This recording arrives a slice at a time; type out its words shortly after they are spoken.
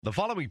The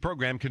following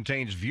program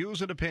contains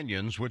views and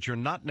opinions which are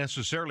not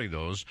necessarily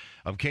those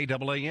of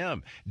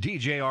KAAM,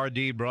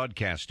 DJRD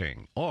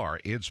Broadcasting, or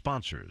its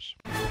sponsors.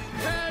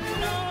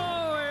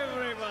 Hello,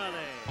 everybody.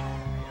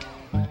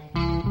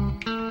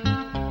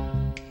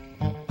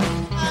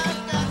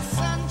 I've got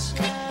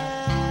sunshine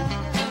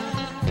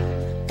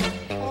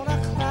on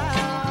a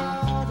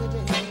cloudy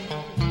day.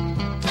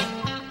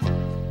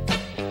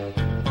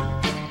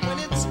 When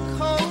it's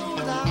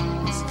cold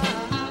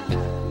outside,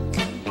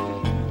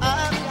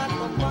 I've got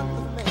the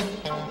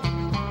month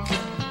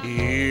of May.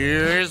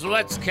 Here's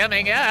what's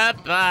coming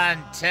up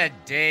on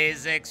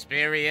today's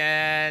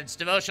experience.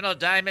 Devotional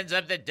Diamonds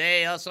of the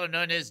Day, also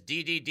known as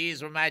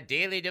DDDs, where my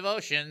daily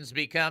devotions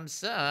become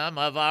some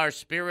of our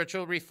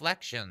spiritual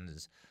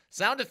reflections.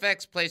 Sound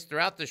effects placed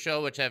throughout the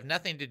show which have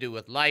nothing to do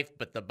with life,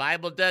 but the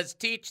Bible does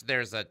teach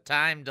there's a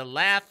time to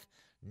laugh.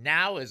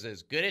 Now is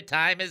as good a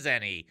time as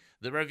any.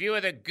 The review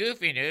of the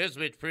goofy news,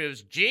 which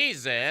proves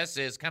Jesus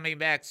is coming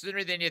back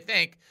sooner than you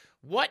think.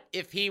 What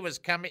if he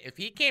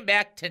came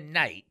back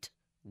tonight?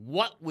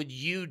 What would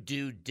you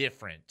do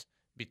different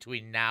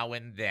between now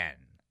and then?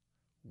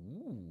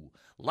 Ooh.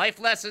 Life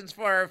lessons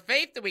for our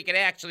faith that we can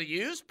actually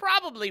use?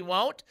 Probably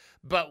won't,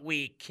 but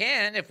we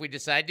can if we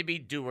decide to be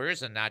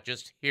doers and not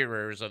just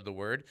hearers of the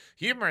word.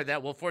 Humor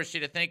that will force you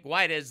to think,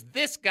 why does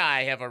this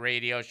guy have a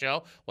radio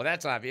show? Well,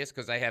 that's obvious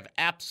because I have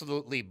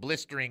absolutely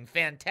blistering,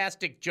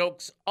 fantastic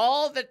jokes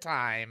all the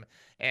time.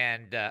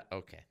 And,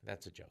 okay,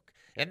 that's a joke.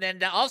 And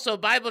then also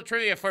Bible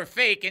trivia for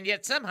fake and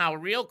yet somehow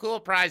real cool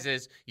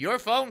prizes, your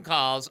phone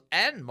calls,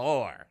 and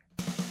more.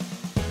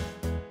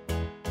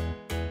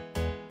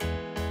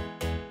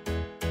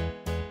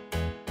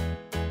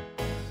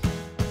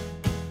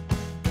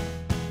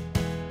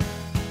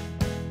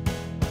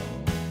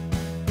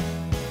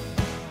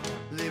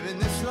 Living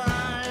this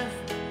life,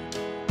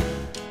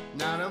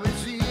 not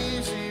always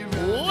easy.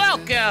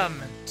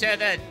 Welcome to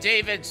the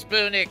David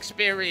Spoon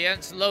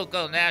Experience,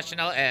 local,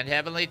 national, and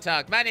heavenly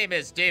talk. My name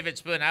is David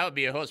Spoon. I will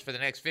be your host for the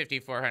next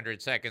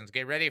 5,400 seconds.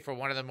 Get ready for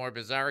one of the more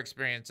bizarre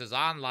experiences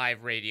on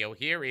live radio.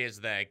 Here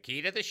is the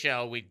key to the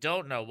show. We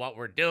don't know what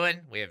we're doing.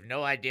 We have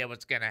no idea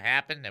what's going to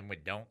happen, and we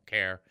don't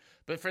care.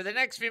 But for the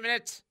next few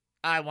minutes,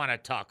 I want to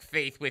talk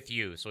faith with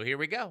you. So here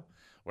we go.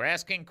 We're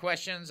asking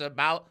questions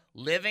about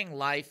living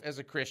life as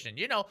a Christian.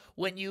 You know,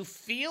 when you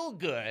feel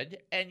good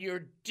and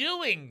you're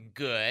doing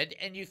good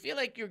and you feel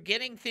like you're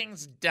getting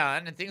things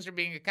done and things are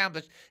being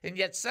accomplished, and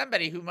yet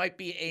somebody who might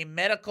be a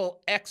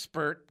medical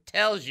expert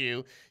tells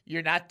you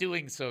you're not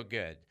doing so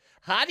good.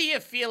 How do you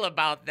feel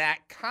about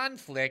that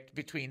conflict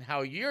between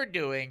how you're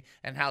doing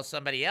and how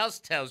somebody else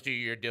tells you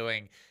you're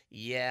doing?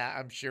 Yeah,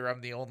 I'm sure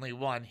I'm the only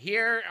one.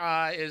 Here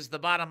is the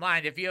bottom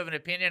line. If you have an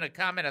opinion, a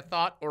comment, a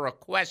thought, or a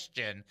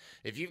question,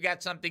 if you've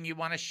got something you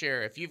want to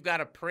share, if you've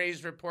got a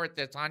praise report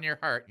that's on your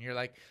heart and you're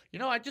like, you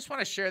know, I just want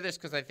to share this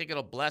because I think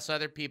it'll bless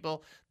other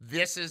people,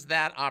 this is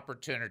that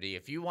opportunity.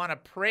 If you want to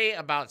pray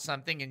about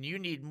something and you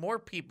need more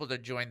people to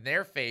join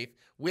their faith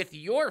with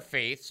your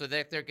faith so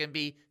that there can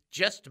be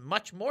just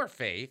much more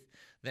faith,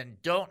 then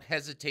don't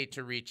hesitate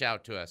to reach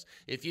out to us.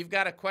 If you've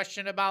got a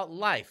question about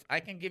life,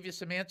 I can give you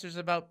some answers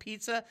about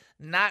pizza,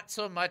 not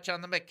so much on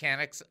the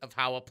mechanics of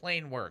how a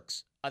plane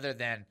works, other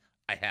than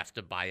I have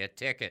to buy a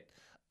ticket.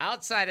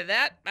 Outside of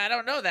that, I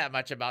don't know that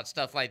much about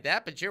stuff like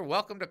that, but you're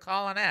welcome to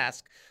call and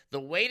ask.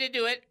 The way to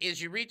do it is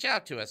you reach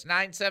out to us,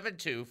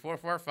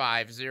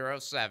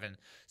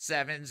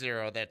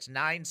 972-445-0770. That's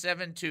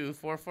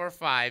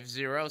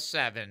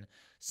 972-445-0770.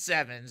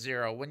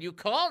 When you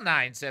call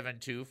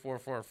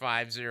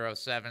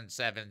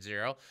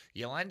 972-445-0770,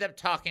 you'll end up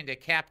talking to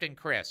Captain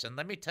Chris. And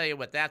let me tell you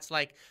what that's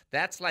like.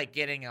 That's like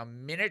getting a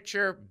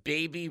miniature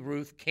Baby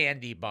Ruth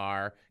candy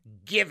bar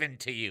given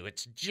to you.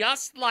 It's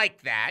just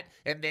like that.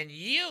 And then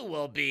you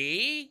will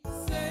be...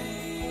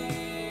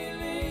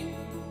 Sailing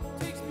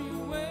takes me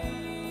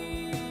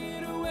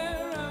away to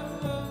where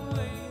I'm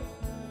away.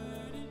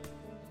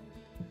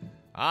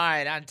 All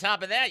right, on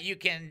top of that, you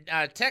can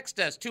text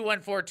us,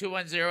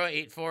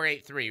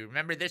 214-210-8483.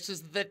 Remember, this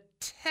is the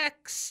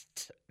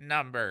text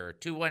number,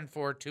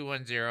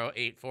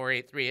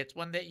 214-210-8483. It's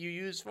one that you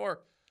use for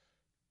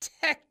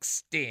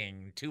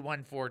texting,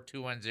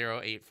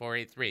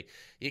 214-210-8483.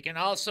 You can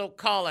also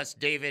call us,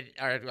 David,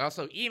 or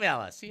also email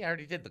us. See, I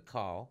already did the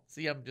call.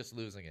 See, I'm just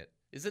losing it.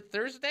 Is it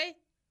Thursday?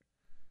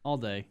 All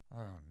day.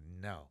 Oh,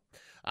 no.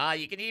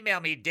 You can email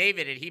me,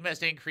 David at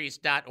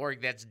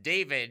hemustincrease.org. That's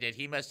David at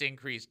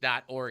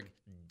hemustincrease.org.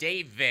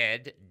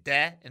 David,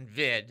 de and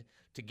vid,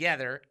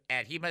 together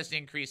at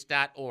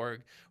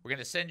hemustincrease.org. We're going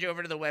to send you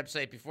over to the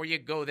website. Before you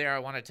go there, I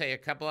want to tell you a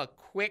couple of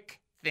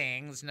quick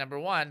things. Number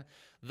one,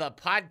 the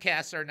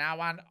podcasts are now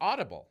on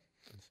Audible.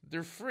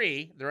 They're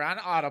free. They're on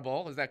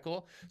Audible. Is that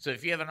cool? So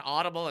if you have an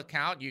Audible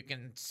account, you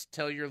can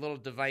tell your little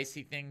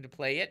devicey thing to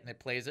play it, and it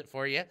plays it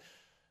for you.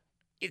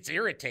 It's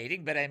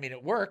irritating, but I mean,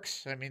 it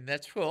works. I mean,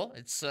 that's cool.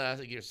 It's so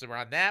we're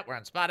on that. We're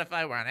on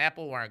Spotify. We're on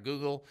Apple. We're on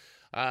Google.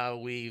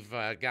 We've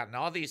gotten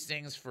all these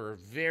things for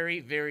very,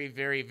 very,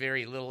 very,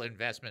 very little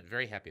investment.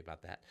 Very happy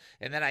about that.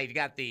 And then I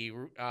got the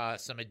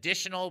some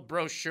additional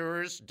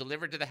brochures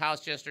delivered to the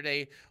house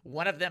yesterday.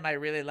 One of them I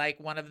really like.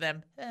 One of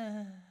them,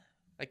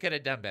 I could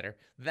have done better.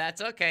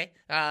 That's okay.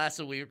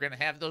 So we're going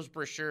to have those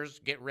brochures.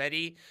 Get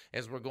ready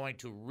as we're going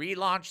to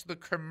relaunch the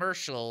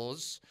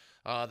commercials,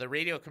 the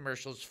radio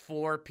commercials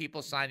for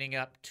people signing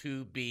up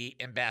to be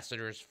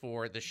ambassadors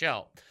for the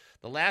show.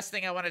 The last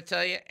thing I want to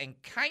tell you, and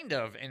kind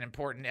of an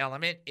important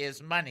element,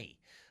 is money.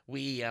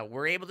 We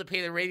were able to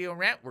pay the radio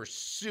rent. We're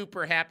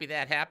super happy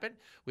that happened.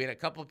 We had a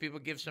couple of people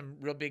give some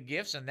real big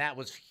gifts, and that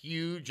was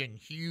huge and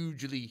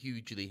hugely,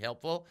 hugely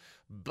helpful.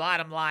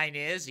 Bottom line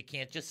is, you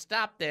can't just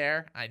stop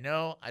there. I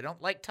know I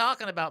don't like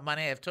talking about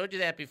money. I've told you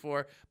that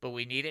before, but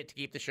we need it to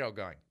keep the show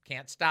going.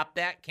 Can't stop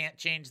that. Can't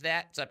change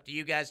that. It's up to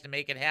you guys to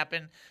make it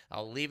happen.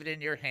 I'll leave it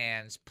in your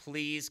hands.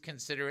 Please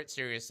consider it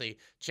seriously.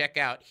 Check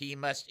out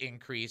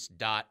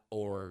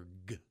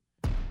hemustincrease.org.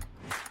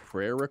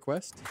 Prayer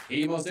request?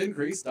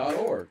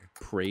 hemustincrease.org.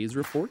 Praise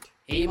report?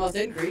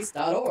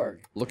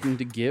 hemustincrease.org. Looking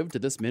to give to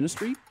this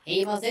ministry?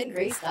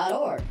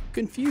 hemustincrease.org.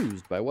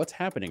 Confused by what's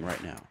happening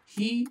right now?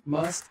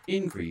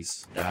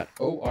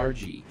 hemustincrease.org.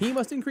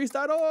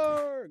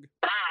 Hemustincrease.org!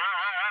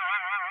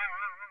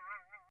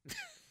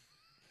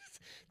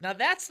 Now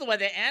that's the one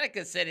that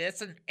Anneke said.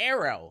 It's an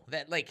arrow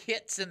that like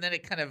hits and then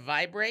it kind of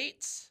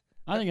vibrates.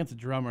 I think it's a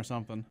drum or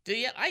something. Do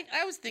you?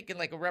 I was thinking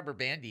like a rubber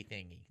bandy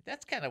thingy.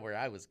 That's kind of where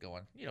I was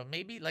going. You know,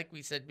 maybe like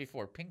we said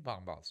before, ping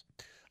pong balls.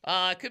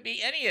 Could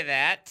be any of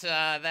that.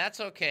 That's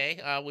okay.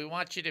 We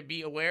want you to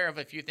be aware of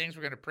a few things.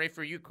 We're going to pray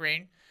for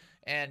Ukraine,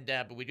 and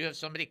but we do have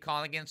somebody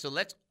calling in. So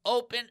let's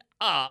open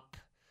up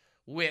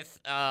with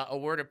a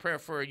word of prayer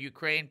for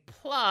Ukraine.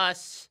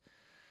 Plus,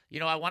 you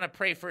know, I want to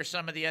pray for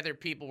some of the other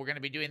people. We're going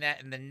to be doing that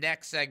in the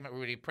next segment. We're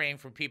going to be praying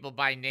for people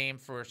by name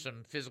for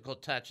some physical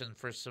touch and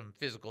for some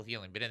physical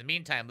healing. But in the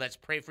meantime, let's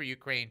pray for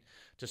Ukraine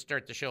to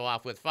start the show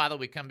off with. Father,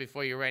 we come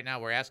before you right now.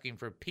 We're asking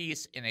for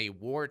peace in a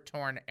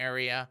war-torn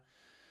area.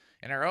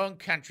 In our own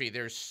country,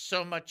 there's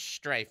so much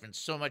strife and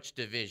so much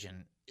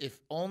division. If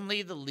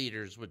only the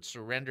leaders would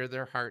surrender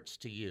their hearts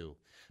to you.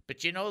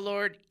 But you know,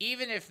 Lord,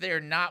 even if they're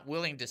not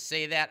willing to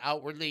say that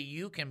outwardly,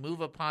 you can move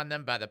upon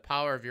them by the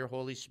power of your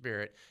Holy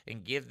Spirit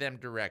and give them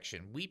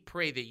direction. We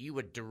pray that you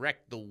would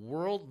direct the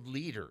world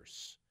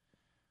leaders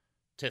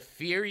to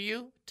fear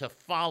you, to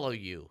follow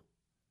you,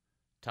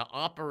 to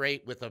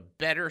operate with a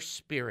better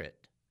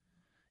spirit.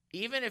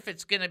 Even if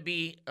it's going to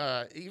be,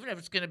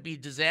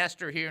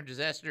 disaster here and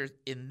disaster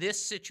in this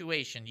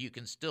situation, you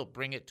can still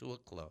bring it to a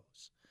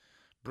close.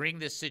 Bring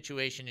this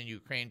situation in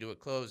Ukraine to a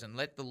close and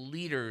let the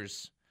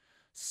leaders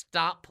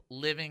stop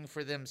living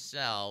for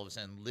themselves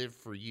and live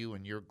for you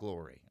and your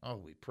glory. Oh,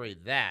 we pray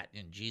that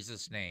in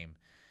Jesus' name.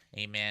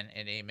 Amen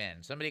and amen.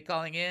 Somebody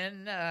calling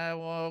in?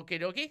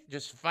 Okie dokie.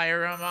 Just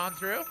fire them on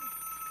through.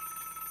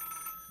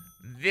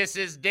 This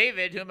is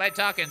David. Who am I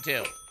talking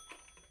to?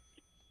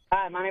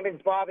 Hi, my name is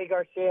Bobby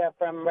Garcia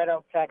from Red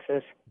Oak,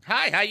 Texas.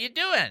 Hi, how you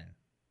doing?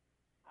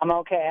 I'm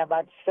okay. How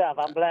about yourself?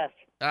 I'm blessed.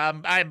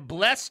 I'm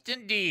blessed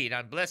indeed.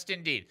 I'm blessed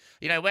indeed.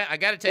 You know, I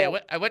got to tell you,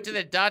 I went to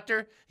the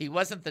doctor. He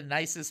wasn't the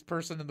nicest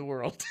person in the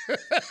world.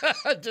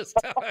 Just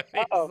telling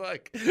me.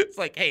 It's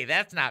like, hey,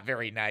 that's not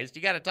very nice.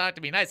 You got to talk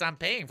to me nice. I'm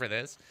paying for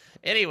this.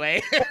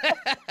 Anyway,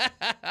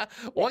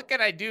 what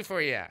can I do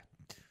for you?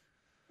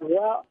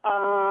 Well,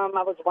 I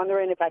was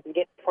wondering if I can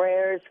get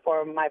prayers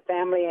for my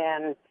family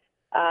and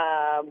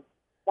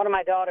one of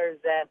my daughters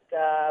that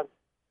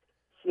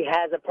she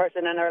has a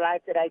person in her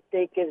life that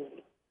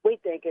we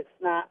think it's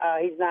not,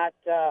 he's not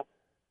the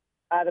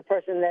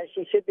person that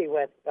she should be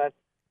with. But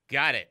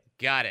Got it.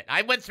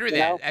 I went through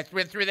that. I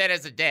went through that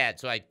as a dad,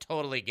 so I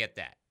totally get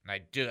that.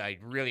 I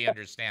really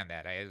understand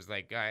that. I was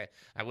like, I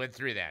went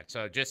through that.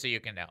 So just so you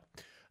can know.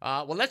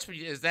 Well,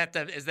 is that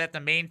the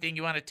main thing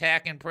you want to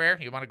tack in prayer?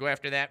 You want to go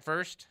after that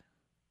first?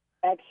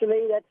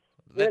 actually, that's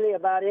really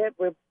about it.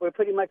 We're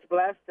pretty much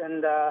blessed,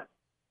 and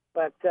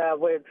but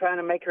we're trying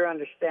to make her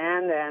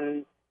understand,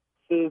 and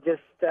she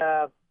just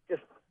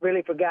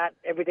really forgot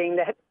everything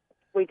that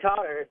we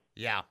taught her.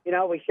 Yeah. You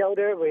know, we showed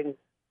her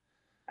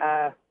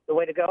the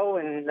way to go,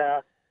 and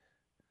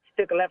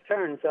she took a left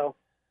turn. So.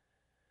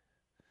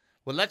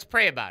 Well, let's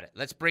pray about it.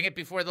 Let's bring it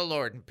before the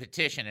Lord and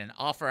petition and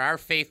offer our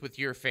faith with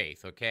your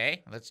faith,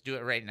 okay? Let's do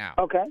it right now.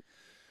 Okay.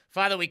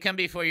 Father, we come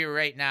before you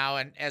right now,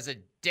 and as a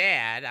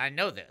dad, I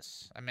know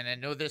this. I mean, I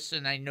know this,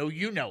 and I know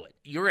you know it.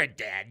 You're a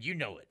dad. You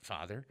know it,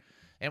 Father.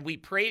 And we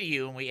pray to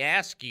you, and we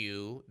ask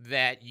you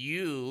that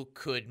you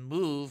could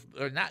move,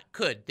 or not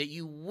could, that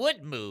you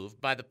would move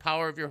by the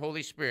power of your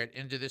Holy Spirit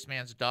into this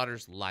man's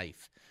daughter's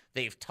life.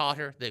 They've taught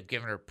her. They've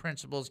given her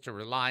principles to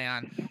rely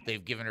on.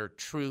 They've given her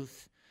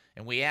truth.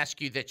 And we ask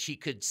you that she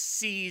could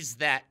seize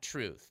that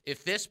truth.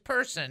 If this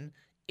person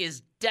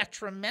is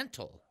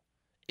detrimental,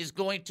 is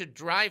going to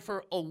drive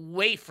her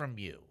away from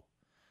you,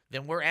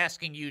 then we're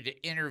asking you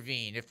to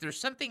intervene. If there's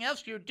something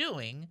else you're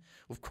doing,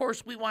 of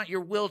course, we want your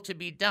will to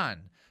be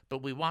done.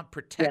 but we want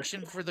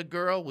protection for the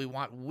girl. We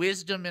want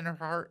wisdom in her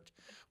heart.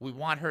 We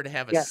want her to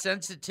have a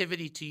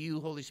sensitivity to you,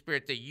 Holy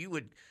Spirit, that you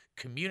would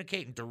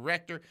communicate and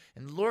direct her.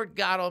 And Lord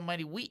God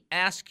Almighty, we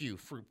ask you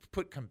for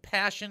put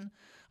compassion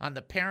on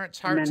the parents'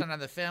 hearts and on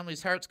the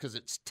families' hearts, because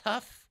it's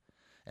tough,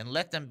 and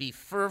let them be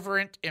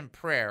fervent in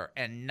prayer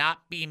and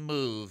not be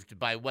moved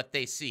by what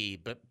they see,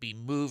 but be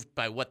moved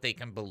by what they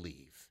can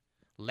believe.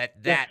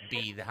 Let that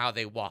be how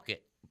they walk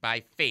it,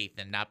 by faith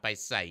and not by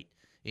sight.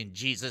 In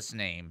Jesus'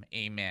 name,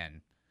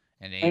 amen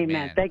and amen.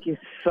 Amen. Thank you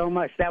so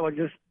much. That was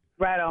just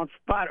right on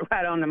spot,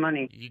 right on the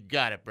money. You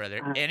got it,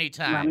 brother.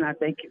 Anytime. I'm not,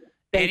 thank you.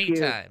 Thank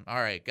Anytime. All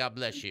right. God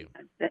bless you.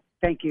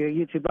 Thank you.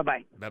 You too.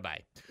 Bye-bye.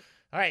 Bye-bye.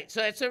 All right.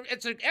 So it's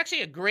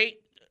actually a great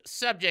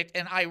subject,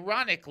 and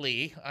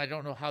ironically, I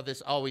don't know how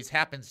this always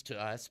happens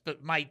to us,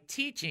 but my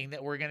teaching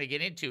that we're going to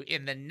get into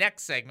in the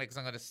next segment, because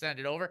I'm going to send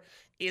it over,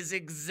 is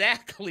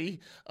exactly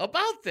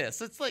about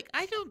this. It's like,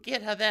 I don't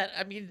get how that,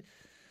 I mean,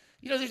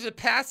 you know, there's a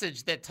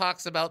passage that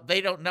talks about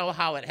they don't know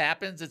how it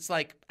happens. It's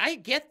like, I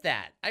get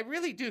that. I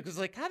really do, because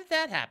like, how did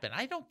that happen?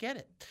 I don't get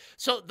it.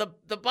 So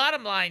the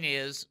bottom line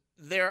is,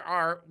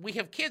 we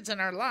have kids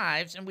in our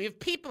lives, and we have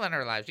people in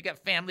our lives. You got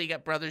family, you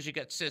got brothers, you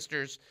got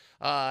sisters,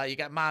 you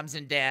got moms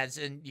and dads,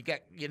 and you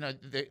got, you know,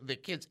 the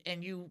kids,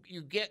 and you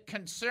get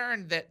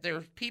concerned that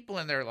there's people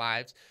in their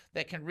lives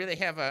that can really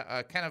have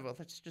a kind of a,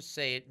 let's just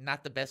say it,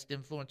 not the best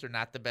influence or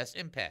not the best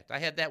impact. I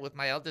had that with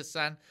my eldest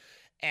son,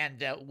 and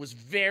it was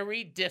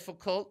very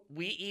difficult.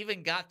 We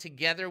even got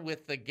together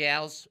with the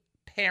gal's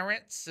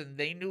parents, and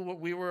they knew what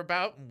we were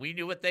about, and we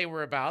knew what they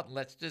were about. And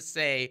let's just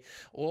say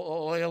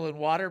oil and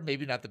water,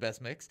 maybe not the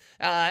best mix.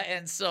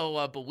 And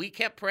so, but we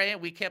kept praying,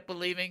 we kept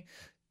believing,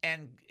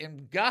 and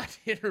God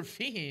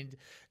intervened.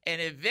 And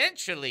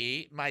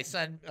eventually, my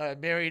son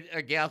married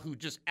a gal who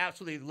just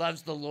absolutely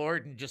loves the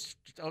Lord and just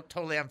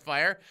totally on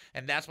fire.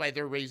 And that's why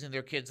they're raising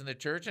their kids in the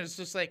church. And it's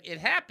just like, it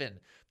happened.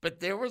 But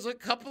there was a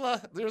couple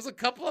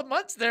of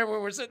months there where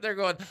we're sitting there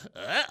going,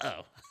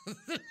 uh-oh.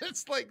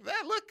 It's like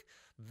that. Look.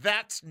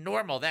 That's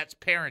normal. That's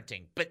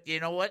parenting. But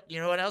you know what?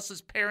 You know what else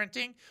is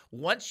parenting?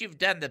 Once you've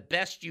done the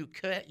best you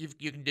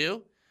can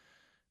do,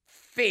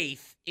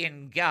 faith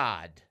in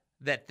God,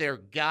 that they're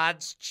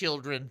God's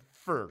children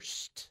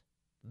first.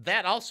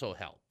 That also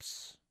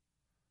helps.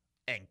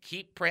 And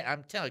keep praying.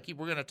 I'm telling you,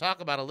 we're going to talk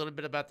about a little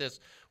bit about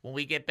this when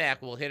we get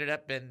back. We'll hit it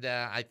up, and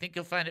I think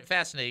you'll find it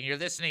fascinating. You're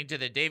listening to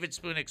the David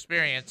Spoon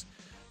Experience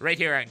right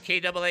here on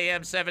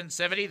KAAM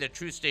 770, the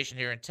True Station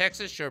here in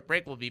Texas. Short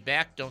break. We'll be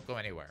back. Don't go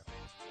anywhere.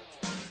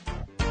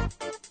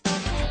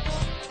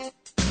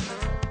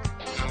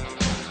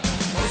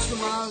 Most of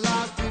my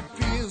life it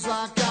feels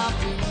like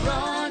I've been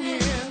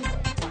running.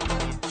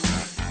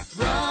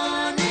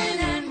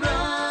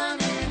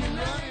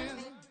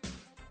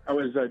 I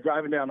was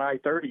driving down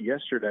I-30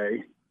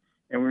 yesterday,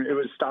 and it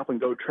was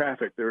stop-and-go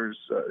traffic. There's,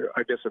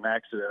 I guess, an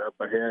accident up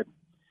ahead.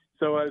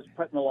 So I was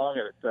putting along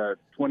at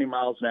 20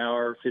 miles an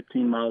hour,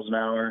 15 miles an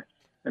hour,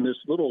 and this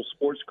little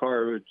sports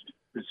car would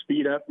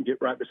speed up and get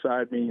right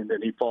beside me, and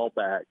then he'd fall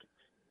back.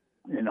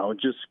 You know,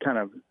 just kind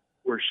of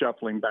we're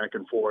shuffling back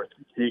and forth.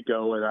 He'd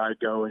go, and I'd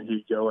go, and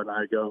he'd go, and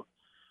I'd go.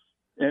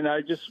 And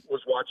I just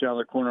was watching out of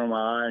the corner of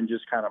my eye and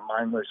just kind of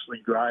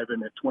mindlessly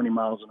driving at 20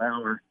 miles an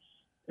hour.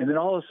 And then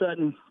all of a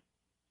sudden,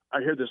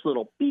 I hear this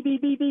little beep,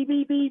 beep, beep, beep,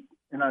 beep, beep.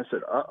 And I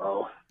said,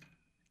 uh-oh,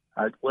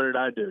 what did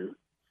I do?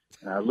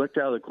 And I looked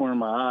out of the corner of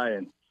my eye,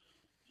 and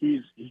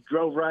he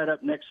drove right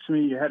up next to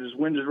me. He had his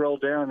windows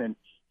rolled down, and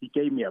he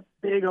gave me a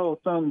big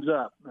old thumbs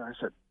up. And I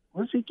said,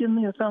 what's he giving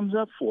me a thumbs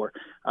up for?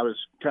 I was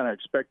kind of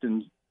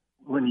expecting,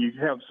 when you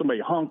have somebody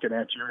honking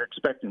at you, you're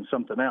expecting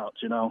something else,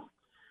 you know.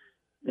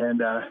 And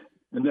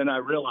then I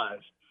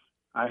realized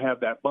I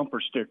have that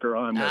bumper sticker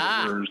on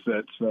that's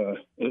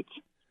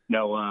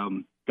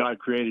God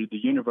created the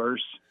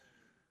universe.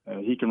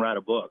 He can write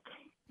a book.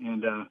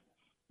 And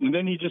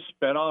then he just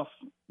sped off.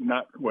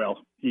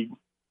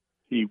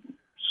 He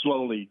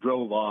slowly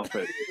drove off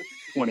at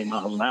 20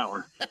 miles an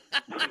hour.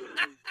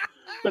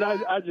 But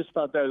I just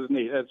thought that was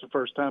neat. That's the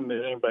first time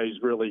that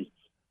anybody's really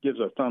gives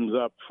a thumbs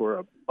up for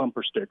a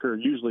bumper sticker.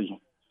 Usually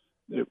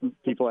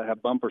people that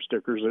have bumper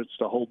stickers, it's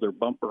to hold their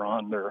bumper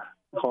on their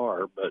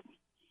car. But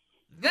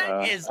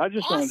that is I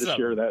just wanted to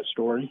share that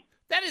story.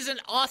 That is an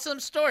awesome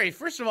story.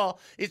 First of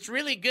all, it's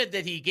really good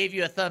that he gave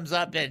you a thumbs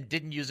up and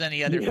didn't use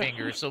any other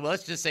finger. So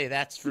let's just say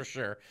that's for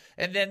sure.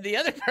 And then the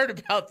other part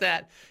about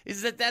that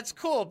is that that's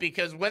cool,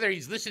 because whether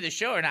he's listening to the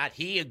show or not,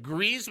 he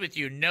agrees with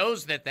you,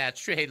 knows that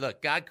that's true. Hey,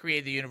 look, God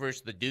created the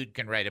universe. The dude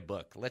can write a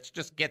book. Let's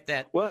just get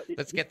that.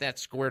 Let's get that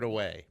squared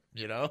away.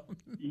 You know.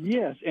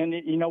 Yes, and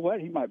you know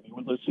what? He might be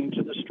listening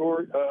to the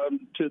story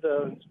to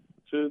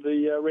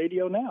the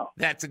radio now.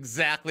 That's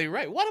exactly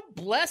right. What a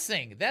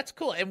blessing. That's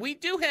cool. And we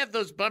do have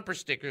those bumper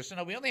stickers. You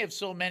know, we only have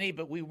so many,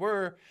 but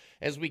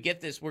as we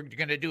get this, we're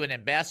going to do an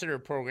ambassador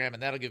program,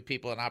 and that'll give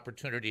people an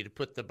opportunity to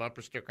put the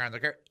bumper sticker on their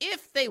car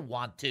if they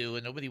want to,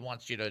 and nobody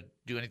wants you to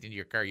do anything to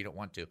your car you don't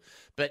want to.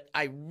 But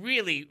I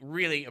really,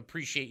 really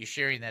appreciate you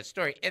sharing that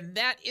story. And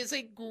that is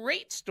a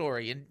great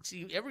story. And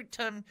see, every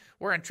time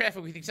we're on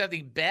traffic, we think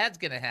something bad's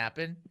going to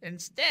happen.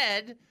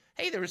 Instead,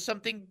 hey, there was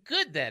something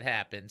good that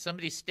happened.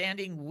 Somebody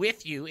standing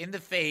with you in the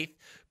faith,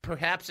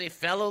 perhaps a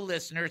fellow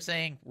listener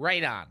saying,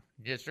 right on,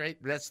 just right.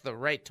 That's the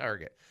right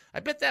target. I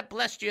bet that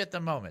blessed you at the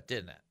moment,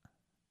 didn't it?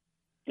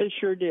 It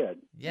sure did.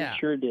 Yeah. It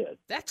sure did.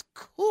 That's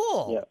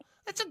cool. Yeah.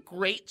 That's a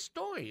great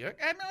story.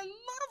 I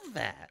love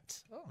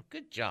that. Oh,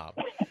 good job.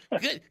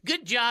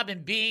 Good job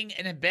in being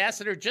an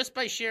ambassador just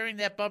by sharing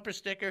that bumper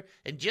sticker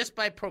and just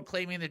by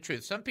proclaiming the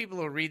truth. Some people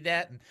will read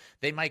that and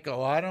they might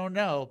go, I don't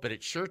know, but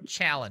it sure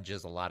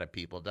challenges a lot of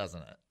people,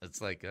 doesn't it?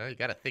 It's like, you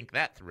got to think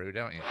that through,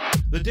 don't you?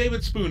 The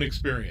David Spoon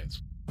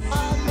Experience.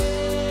 Amazing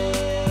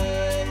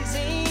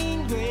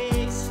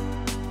grace,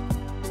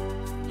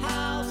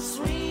 how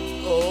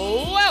sweet.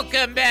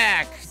 Welcome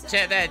back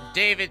to the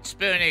David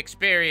Spoon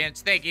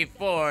Experience. Thank you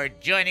for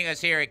joining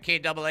us here at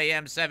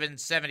KAAM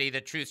 770,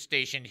 the truth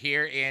station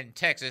here in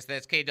Texas.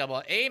 That's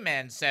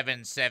KAAM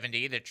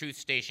 770, the truth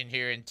station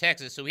here in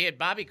Texas. So we had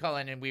Bobby call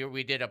in and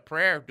we did a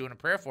prayer, doing a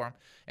prayer for him.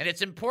 And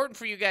it's important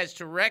for you guys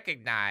to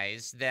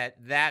recognize that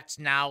that's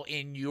now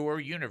in your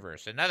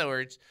universe. In other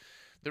words,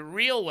 the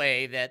real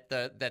way that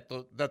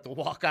the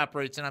walk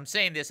operates, and I'm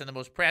saying this in the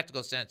most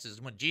practical sense,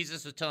 is when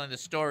Jesus was telling the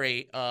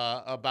story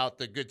about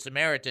the Good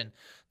Samaritan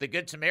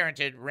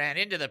ran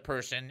into the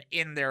person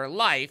in their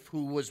life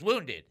who was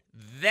wounded.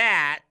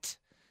 That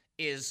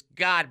is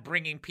God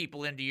bringing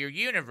people into your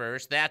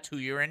universe. That's who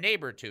you're a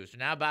neighbor to. So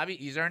now, Bobby,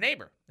 he's our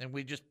neighbor, and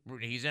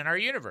he's in our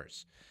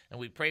universe, and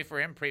we pray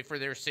for him, pray for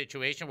their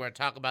situation. We're going to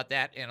talk about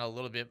that in a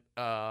little bit.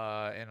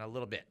 I'm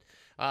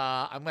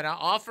going to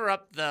offer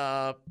up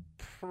the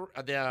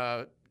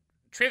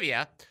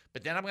trivia,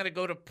 but then I'm going to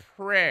go to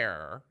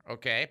prayer,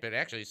 okay? But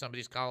actually,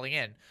 somebody's calling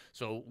in,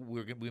 so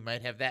we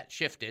might have that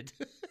shifted.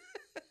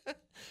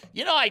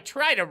 You know, I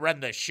try to run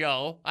the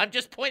show. I'm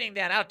just pointing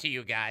that out to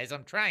you guys.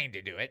 I'm trying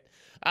to do it.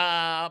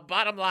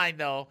 Bottom line,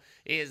 though,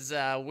 is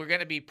we're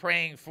going to be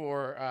praying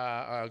for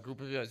a group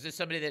of people. Is this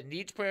somebody that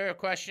needs prayer or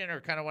question or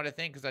kind of want to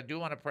think? Because I do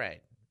want to pray.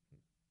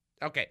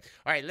 Okay.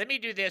 All right. Let me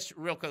do this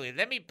real quickly.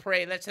 Let me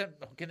pray.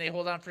 Can they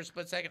hold on for a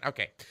split second?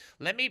 Okay.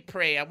 Let me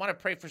pray. I want to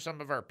pray for some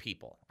of our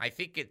people. I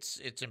think it's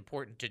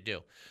important to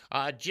do.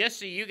 Just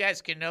so you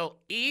guys can know,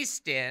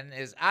 Easton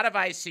is out of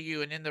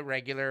ICU and in the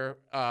regular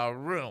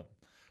room,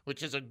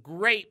 which is a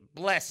great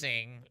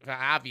blessing,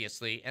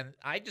 obviously. And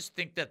I just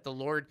think that the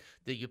Lord,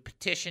 that you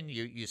petition,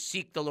 you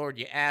seek the Lord,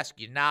 you ask,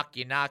 you knock.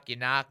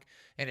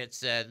 And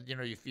it's,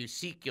 if you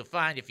seek, you'll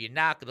find. If you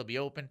knock, it'll be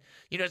open.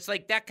 It's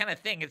like that kind of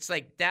thing. It's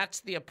like that's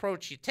the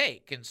approach you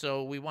take. And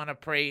so we want to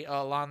pray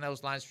along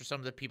those lines for some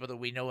of the people that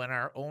we know in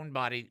our own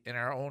body, in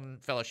our own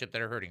fellowship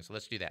that are hurting. So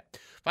let's do that.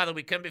 Father,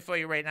 we come before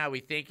you right now.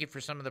 We thank you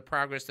for some of the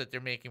progress that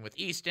they're making with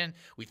Easton.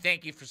 We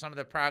thank you for some of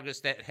the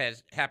progress that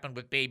has happened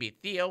with baby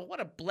Theo.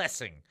 What a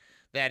blessing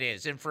that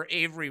is. And for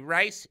Avery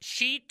Rice,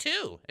 she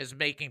too is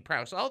making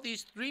progress. All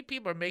these three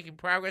people are making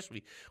progress.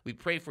 We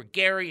pray for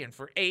Gary and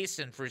for Ace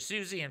and for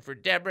Susie and for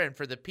Deborah and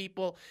for the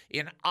people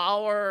in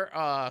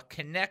our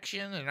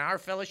connection and our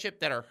fellowship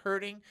that are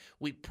hurting.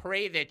 We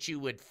pray that you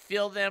would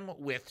fill them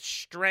with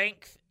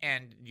strength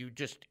and you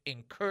just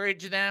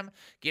encourage them,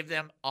 give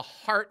them a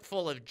heart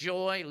full of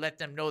joy, let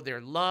them know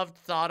they're loved,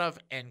 thought of,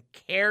 and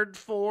cared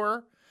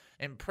for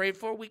and prayed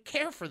for. We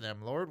care for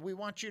them, Lord. We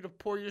want you to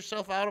pour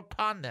yourself out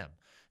upon them.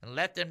 And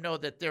let them know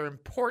that they're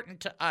important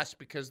to us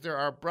because they're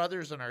our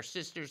brothers and our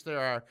sisters. They're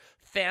our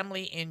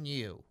family in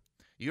you.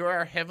 You're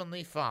our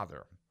Heavenly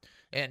Father.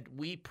 And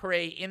we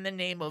pray in the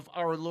name of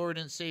our Lord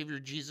and Savior,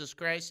 Jesus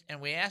Christ, and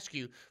we ask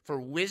you for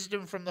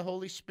wisdom from the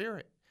Holy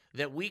Spirit,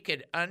 that we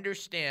could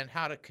understand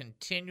how to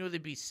continually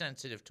be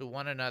sensitive to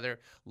one another,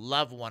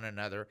 love one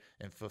another,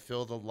 and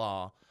fulfill the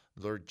law,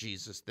 Lord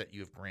Jesus, that you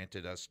have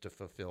granted us to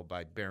fulfill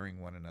by bearing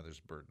one another's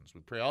burdens.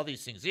 We pray all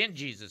these things in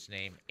Jesus'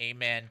 name.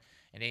 Amen.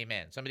 And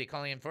amen. Somebody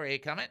calling in for a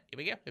comment?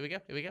 Here we go.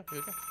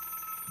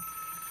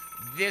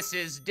 This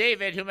is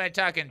David. Who am I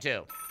talking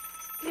to?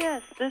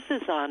 Yes, this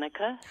is Anneke.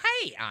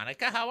 Hey,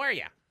 Anneke. How are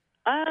you?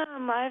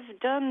 I've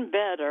done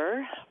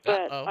better,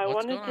 but I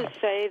wanted to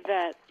say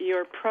that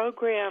your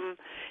program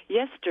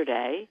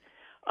yesterday,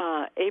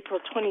 April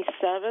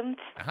 27th,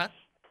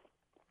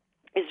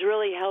 is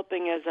really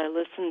helping as I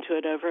listen to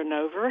it over and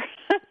over.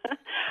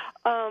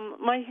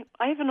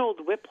 I have an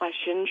old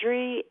whiplash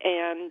injury,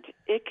 and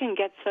it can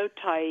get so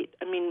tight.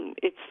 I mean,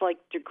 it's like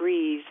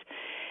degrees,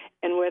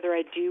 and whether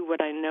I do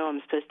what I know I'm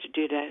supposed to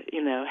do to,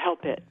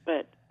 help it.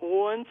 But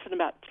once in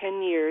about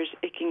 10 years,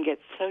 it can get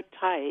so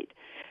tight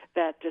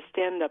that to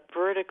stand up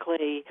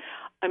vertically,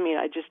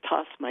 I just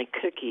toss my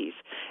cookies.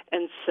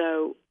 And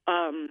so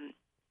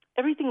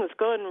everything was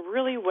going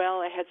really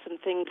well. I had some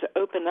things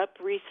open up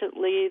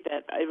recently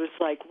that I was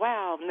like,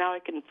 wow, now I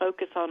can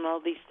focus on all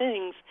these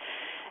things.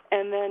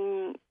 And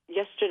then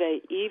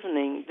yesterday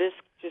evening, this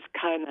just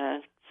kind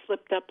of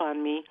slipped up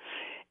on me.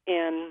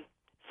 And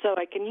so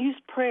I can use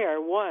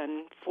prayer,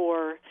 one,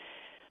 for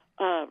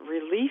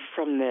relief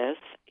from this,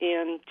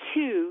 and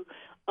two,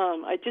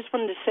 I just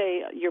wanted to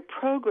say your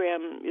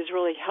program is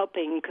really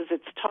helping because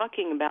it's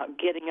talking about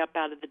getting up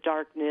out of the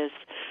darkness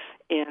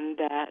and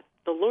that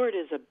the Lord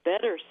is a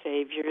better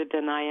Savior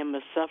than I am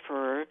a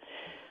sufferer.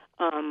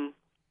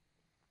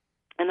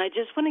 And I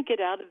just want to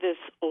get out of this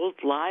old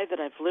lie that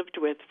I've lived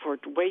with for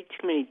way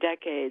too many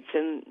decades.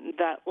 And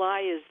that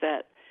lie is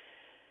that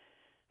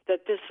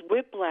this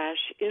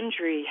whiplash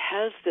injury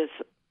has this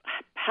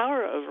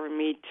power over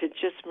me to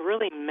just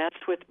really mess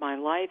with my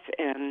life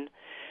and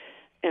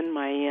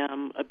my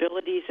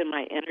abilities and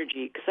my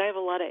energy, because I have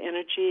a lot of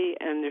energy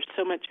and there's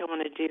so much I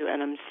want to do,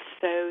 and I'm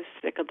so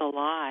sick of the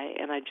lie,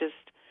 and I just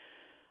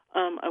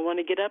I want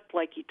to get up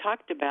like you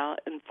talked about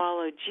and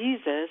follow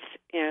Jesus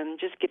and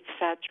just get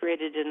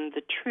saturated in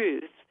the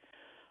truth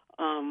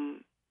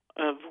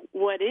of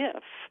what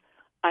if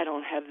I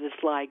don't have this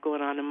lie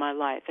going on in my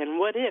life, and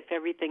what if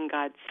everything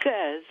God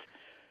says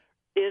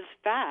is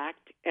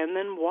fact, and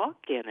then walk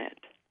in it.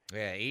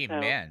 Yeah,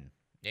 amen.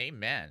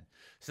 Amen.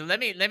 So let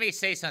me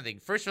say something.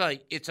 First of all,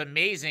 it's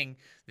amazing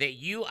that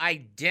you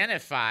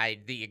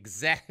identified the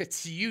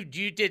exact you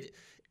did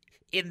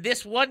in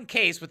this one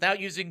case without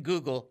using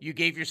Google. You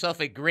gave yourself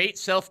a great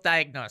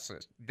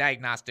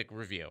diagnostic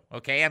review.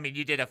 Okay? I mean,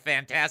 you did a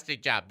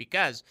fantastic job,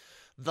 because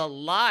the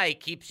lie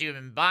keeps you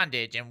in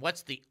bondage, and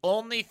what's the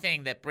only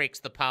thing that breaks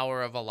the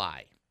power of a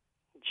lie?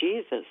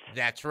 Jesus.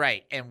 That's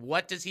right. And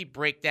what does he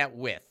break that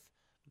with?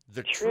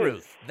 The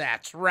truth.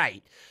 That's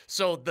right.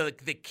 So the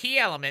key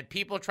element,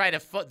 people try to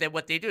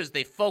what they do is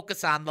they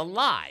focus on the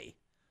lie,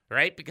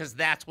 right? Because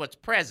that's what's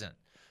present.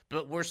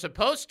 But we're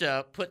supposed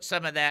to put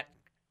some of that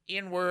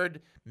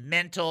inward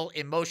mental,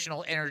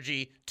 emotional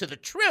energy to the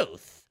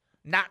truth,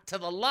 not to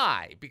the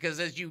lie.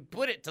 Because as you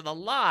put it to the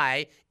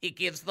lie, it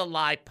gives the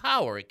lie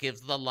power. It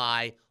gives the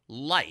lie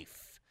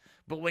life.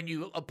 But when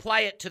you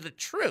apply it to the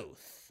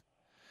truth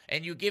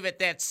and you give it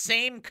that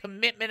same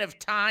commitment of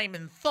time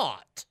and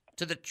thought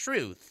to the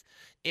truth,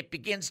 it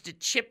begins to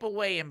chip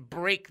away and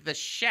break the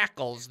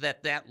shackles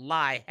that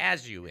lie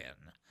has you in.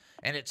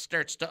 And it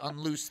starts to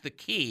unloose the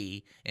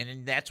key, and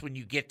then that's when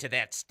you get to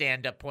that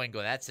stand-up point and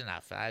go, that's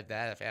enough. I've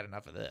had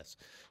enough of this.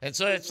 And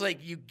so it's like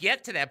you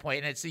get to that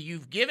point, and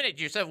you've given it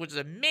to yourself, which is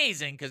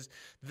amazing, because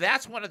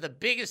that's one of the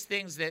biggest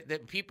things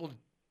that people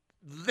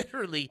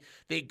literally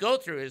they go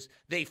through is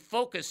they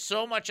focus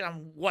so much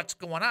on what's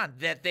going on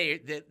that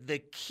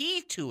the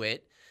key to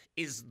it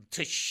is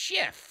to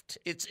shift.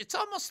 It's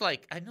almost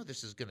like, I know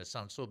this is going to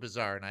sound so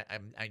bizarre,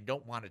 and I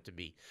don't want it to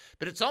be,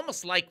 but it's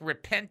almost like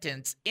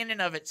repentance in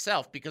and of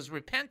itself, because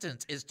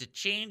repentance is to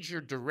change your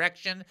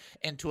direction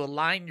and to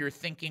align your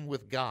thinking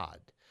with God.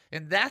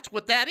 And that's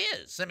what that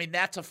is. I mean,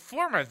 that's a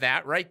form of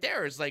that right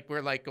there. Is like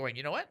we're like going,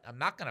 you know what? I'm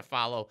not going to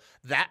follow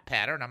that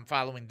pattern. I'm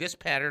following this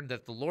pattern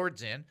that the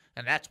Lord's in,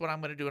 and that's what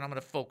I'm going to do, and I'm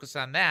going to focus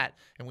on that.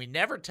 And we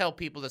never tell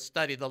people to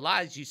study the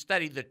lies. You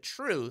study the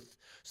truth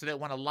so that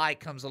when a lie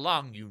comes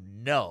along, you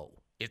know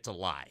it's a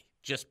lie.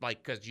 Just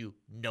because you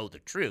know the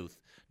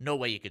truth. No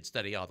way you could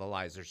study all the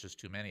lies. There's just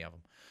too many of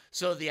them.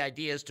 So the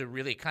idea is to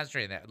really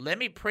concentrate on that. Let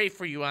me pray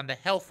for you on the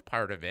health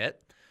part of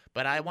it.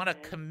 But I want to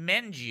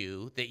commend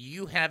you that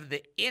you have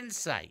the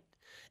insight.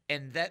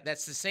 And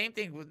that's the same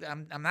thing.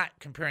 I'm not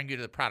comparing you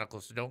to the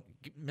prodigal, so don't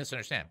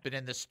misunderstand. But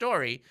in the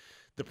story,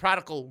 the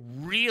prodigal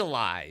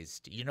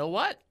realized, you know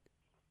what?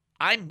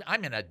 I'm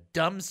in a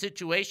dumb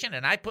situation,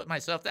 and I put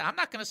myself there. I'm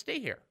not going to stay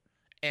here.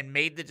 And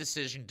made the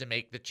decision to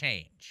make the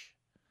change.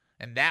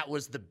 And that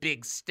was the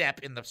big step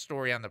in the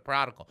story on the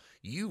prodigal.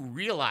 You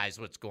realize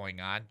what's going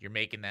on. You're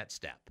making that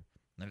step.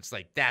 And it's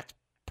like, that's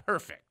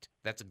perfect.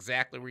 That's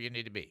exactly where you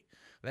need to be.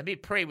 Let me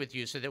pray with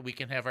you so that we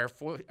can have our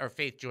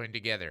faith joined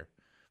together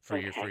for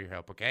your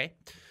help, okay?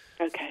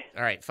 Okay.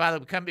 All right. Father,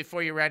 we come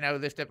before you right now. We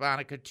lift up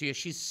Anneke to you.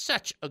 She's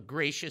such a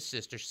gracious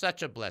sister,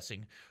 such a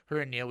blessing. Her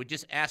and Neil, we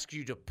just ask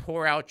you to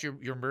pour out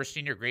your mercy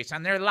and your grace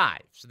on their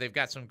lives. So they've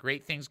got some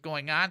great things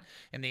going on,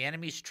 and the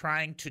enemy's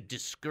trying to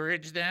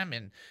discourage them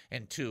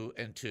and to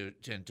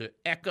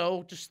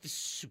echo just this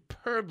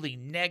superbly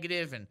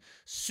negative and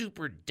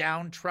super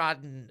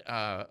downtrodden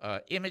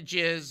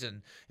images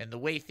and the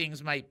way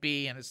things might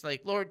be. And it's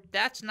like, Lord,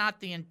 that's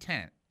not the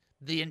intent.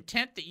 The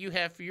intent that you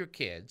have for your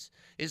kids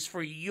is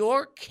for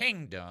your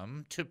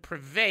kingdom to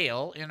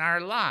prevail in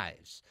our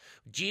lives.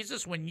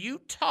 Jesus, when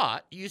you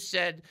taught, you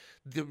said,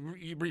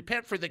 you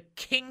repent for the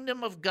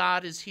kingdom of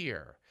God is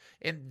here.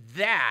 And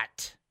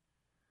that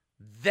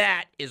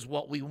is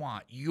what we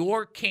want.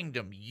 Your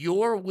kingdom,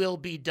 your will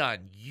be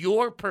done,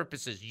 your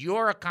purposes,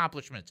 your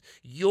accomplishments,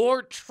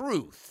 your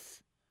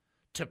truth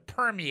to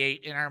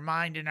permeate in our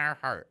mind and our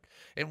heart.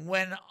 And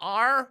when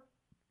our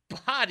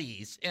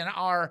bodies and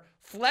our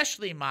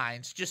fleshly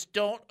minds just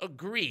don't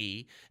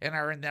agree and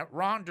are in that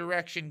wrong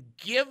direction,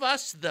 give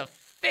us the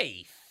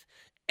faith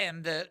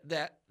and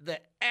the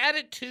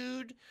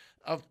attitude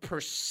of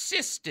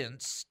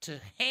persistence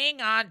to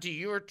hang on to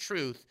your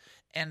truth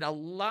and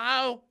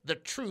allow the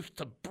truth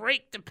to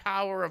break the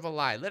power of a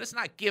lie. Let us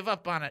not give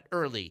up on it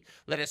early.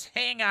 Let us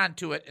hang on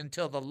to it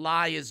until the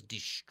lie is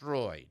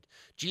destroyed.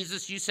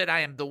 Jesus, you said, I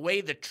am the way,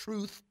 the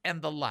truth,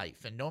 and the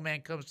life, and no man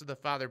comes to the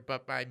Father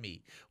but by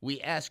me. We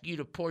ask you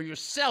to pour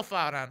yourself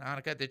out on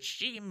Anneke that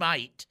she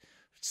might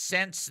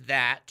sense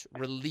that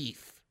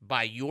relief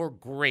by your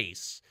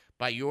grace,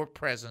 by your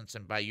presence,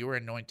 and by your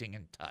anointing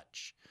and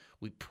touch.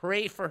 We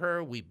pray for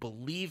her. We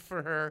believe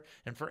for her.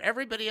 And for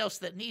everybody else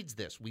that needs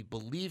this, we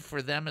believe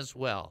for them as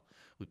well.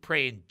 We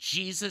pray in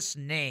Jesus'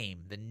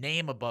 name, the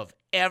name above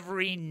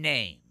every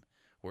name,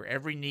 where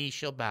every knee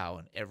shall bow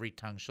and every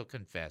tongue shall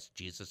confess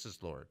Jesus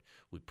is Lord.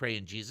 We pray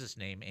in Jesus'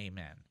 name,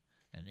 amen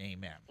and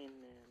amen. Amen.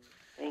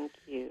 Thank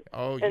you.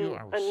 Oh, and, you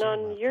are and so on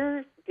welcome.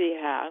 your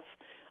behalf,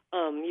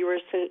 you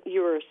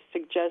were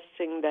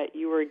suggesting that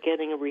you were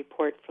getting a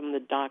report from the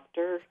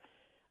doctor.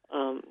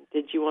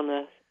 Did you want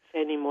to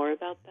say any more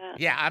about that?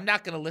 Yeah, I'm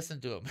not going to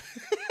listen to him.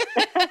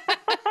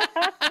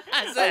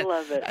 I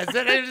love it.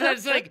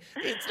 It's like,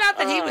 it's not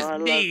that he I was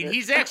love mean. it.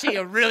 He's actually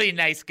a really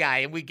nice guy,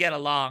 and we get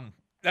along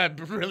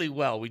really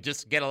well. We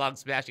just get along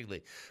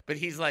smashingly. But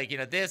he's like,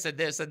 this and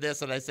this and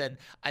this. And I said,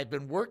 I've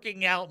been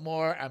working out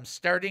more. I'm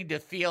starting to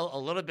feel a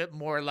little bit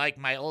more like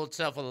my old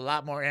self with a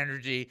lot more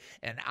energy.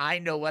 And I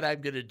know what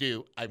I'm going to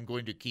do. I'm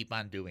going to keep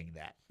on doing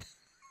that.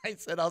 I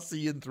said, I'll see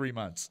you in 3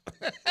 months.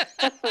 He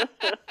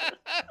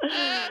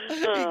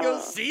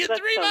goes, see you in that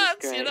 3 sounds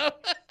months, great.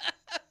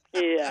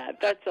 Yeah,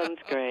 that sounds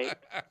great.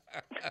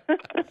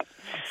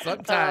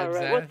 Sometimes.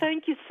 All right. Well,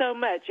 thank you so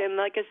much. And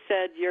like I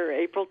said, your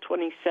April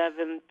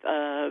 27th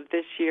of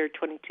this year,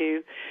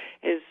 22,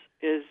 is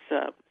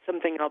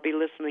something I'll be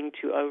listening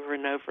to over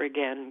and over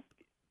again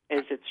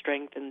as it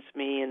strengthens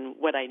me and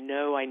what I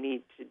know I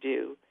need to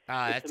do.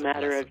 It's a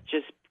matter of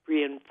just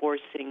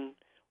reinforcing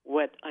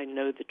what I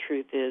know the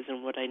truth is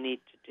and what I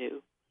need to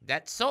do.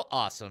 That's so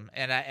awesome,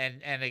 and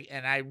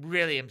I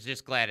really am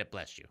just glad it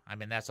blessed you. I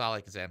mean, that's all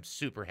I can say. I'm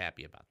super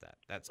happy about that.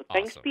 That's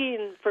awesome. Thanks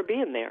for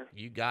being there.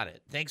 You got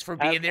it. Thanks for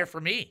being there for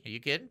me. Are you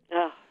kidding?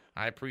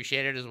 I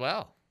appreciate it as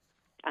well.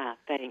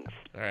 Thanks.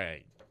 All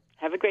right.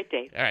 Have a great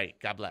day. All right.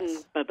 God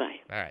bless. Bye-bye.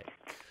 All right.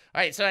 All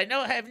right. So I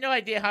have no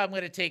idea how I'm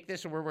going to take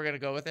this or where we're going to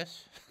go with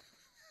this.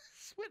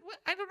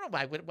 I don't know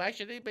why. Why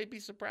should anybody be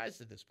surprised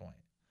at this point?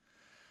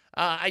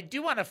 I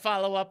do want to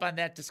follow up on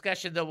that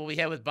discussion, though, what we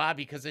had with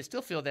Bobby, because I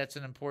still feel that's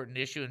an important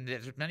issue. And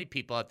there's many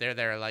people out there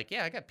that are like,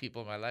 yeah, I got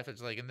people in my life.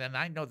 It's like, and then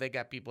I know they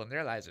got people in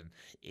their lives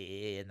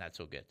and not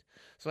so good.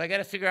 So I got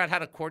to figure out how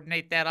to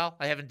coordinate that all.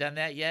 I haven't done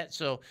that yet,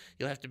 so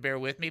you'll have to bear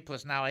with me.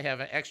 Plus, now I have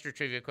an extra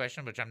trivia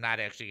question, which I'm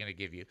not actually going to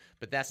give you.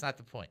 But that's not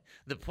the point.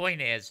 The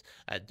point is,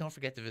 don't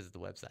forget to visit the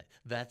website.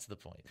 That's the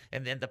point.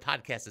 And then the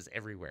podcast is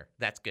everywhere.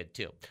 That's good,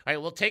 too. All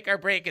right, we'll take our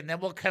break, and then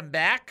we'll come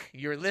back.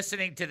 You're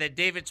listening to the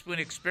David Spoon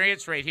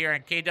Experience right here on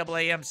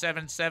KAAM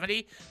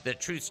 770, the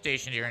truth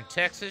station here in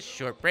Texas.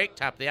 Short break,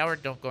 top of the hour.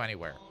 Don't go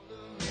anywhere.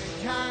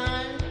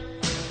 Kind,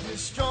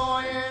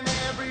 destroying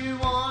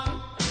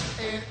everyone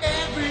and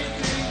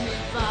everything they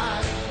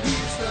find.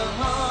 He's the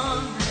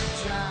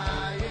hungry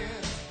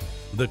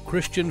giant. The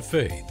Christian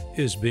faith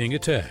is being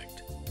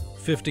attacked.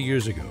 50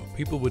 years ago,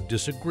 people would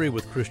disagree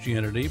with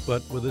Christianity,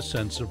 but with a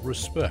sense of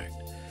respect.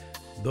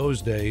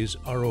 Those days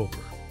are over.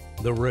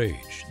 The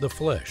rage, the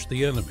flesh,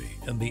 the enemy,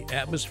 and the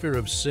atmosphere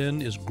of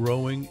sin is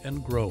growing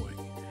and growing.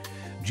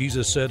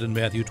 Jesus said in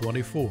Matthew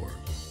 24,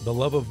 the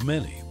love of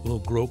many will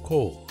grow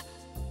cold.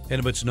 And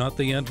if it's not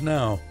the end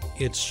now,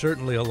 it's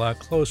certainly a lot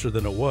closer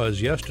than it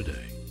was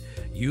yesterday.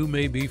 You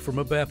may be from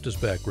a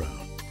Baptist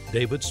background.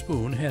 David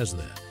Spoon has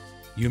that.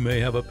 You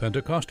may have a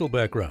Pentecostal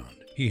background.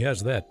 He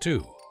has that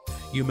too.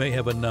 You may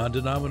have a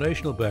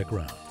non-denominational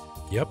background.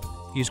 Yep,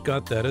 he's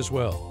got that as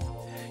well.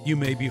 You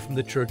may be from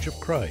the Church of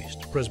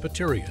Christ,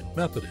 Presbyterian,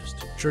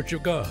 Methodist, Church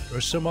of God, or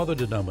some other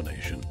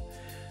denomination.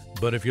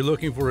 But if you're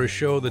looking for a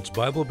show that's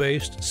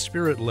Bible-based,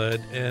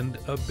 Spirit-led, and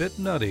a bit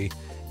nutty,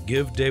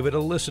 give David a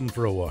listen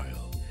for a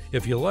while.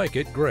 If you like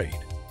it, great.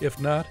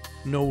 If not,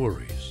 no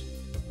worries.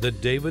 The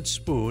David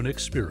Spoon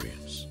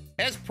Experience.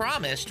 As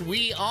promised,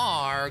 we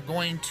are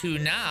going to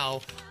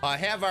now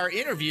have our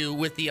interview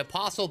with the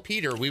Apostle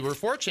Peter. We were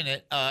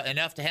fortunate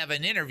enough to have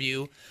an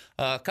interview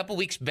a couple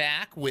weeks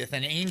back with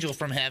an angel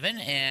from heaven,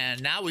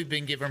 and now we've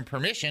been given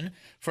permission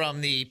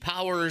from the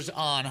powers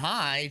on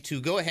high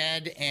to go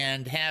ahead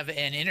and have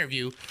an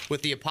interview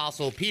with the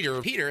Apostle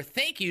Peter. Peter,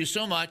 thank you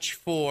so much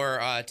for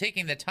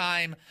taking the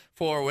time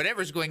for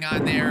whatever's going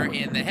on there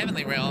in the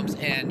heavenly realms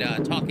and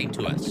talking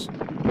to us.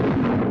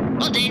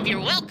 Well, Dave, you're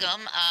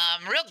welcome.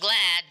 I'm real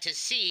glad to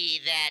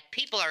see that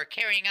people are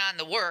carrying on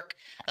the work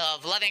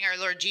of loving our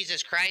Lord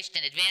Jesus Christ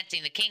and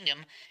advancing the kingdom.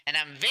 And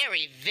I'm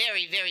very,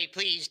 very, very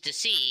pleased to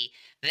see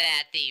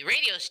that the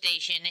radio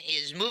station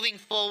is moving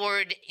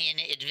forward in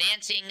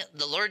advancing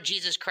the Lord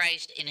Jesus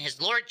Christ in his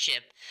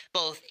lordship,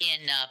 both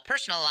in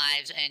personal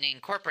lives and in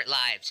corporate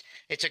lives.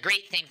 It's a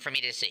great thing for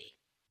me to see.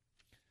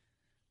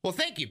 Well,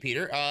 thank you,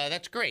 Peter.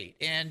 That's great.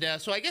 And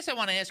so I guess I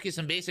want to ask you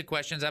some basic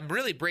questions. I'm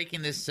really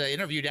breaking this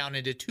interview down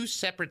into two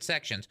separate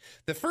sections.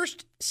 The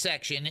first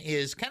section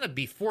is kind of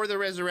before the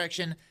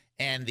resurrection,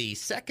 and the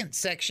second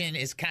section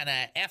is kind of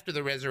after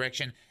the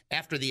resurrection,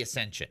 after the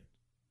ascension.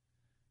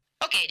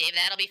 Okay, Dave,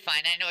 that'll be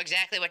fine. I know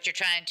exactly what you're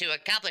trying to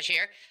accomplish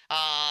here.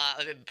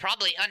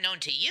 Probably unknown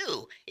to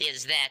you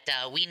is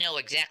that we know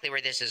exactly where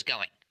this is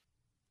going.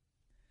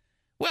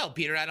 Well,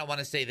 Peter, I don't want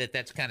to say that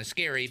that's kind of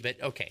scary, but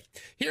okay.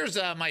 Here's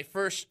my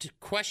first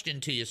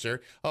question to you, sir.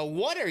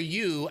 What are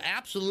you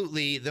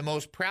absolutely the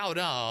most proud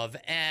of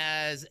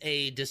as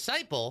a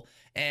disciple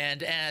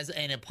and as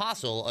an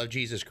apostle of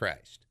Jesus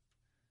Christ?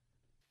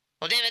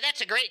 Well, David, that's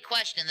a great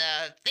question.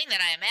 The thing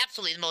that I am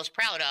absolutely the most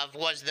proud of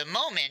was the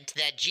moment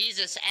that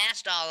Jesus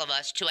asked all of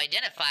us to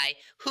identify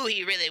who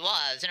he really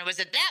was. And it was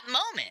at that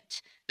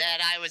moment that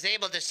I was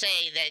able to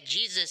say that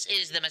Jesus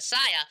is the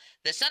Messiah,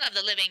 the Son of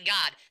the living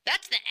God.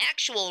 That's the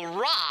actual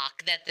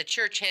rock that the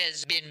church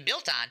has been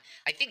built on.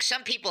 I think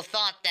some people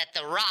thought that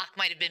the rock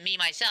might have been me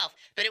myself,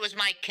 but it was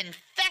my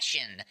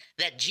confession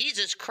that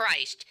Jesus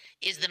Christ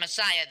is the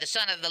Messiah, the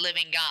Son of the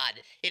living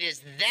God. It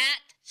is that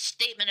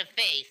statement of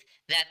faith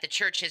that the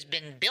church has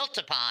been built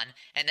upon,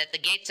 and that the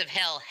gates of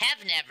hell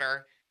have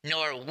never,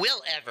 nor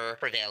will ever,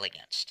 prevail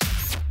against.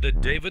 The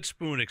David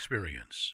Spoon Experience.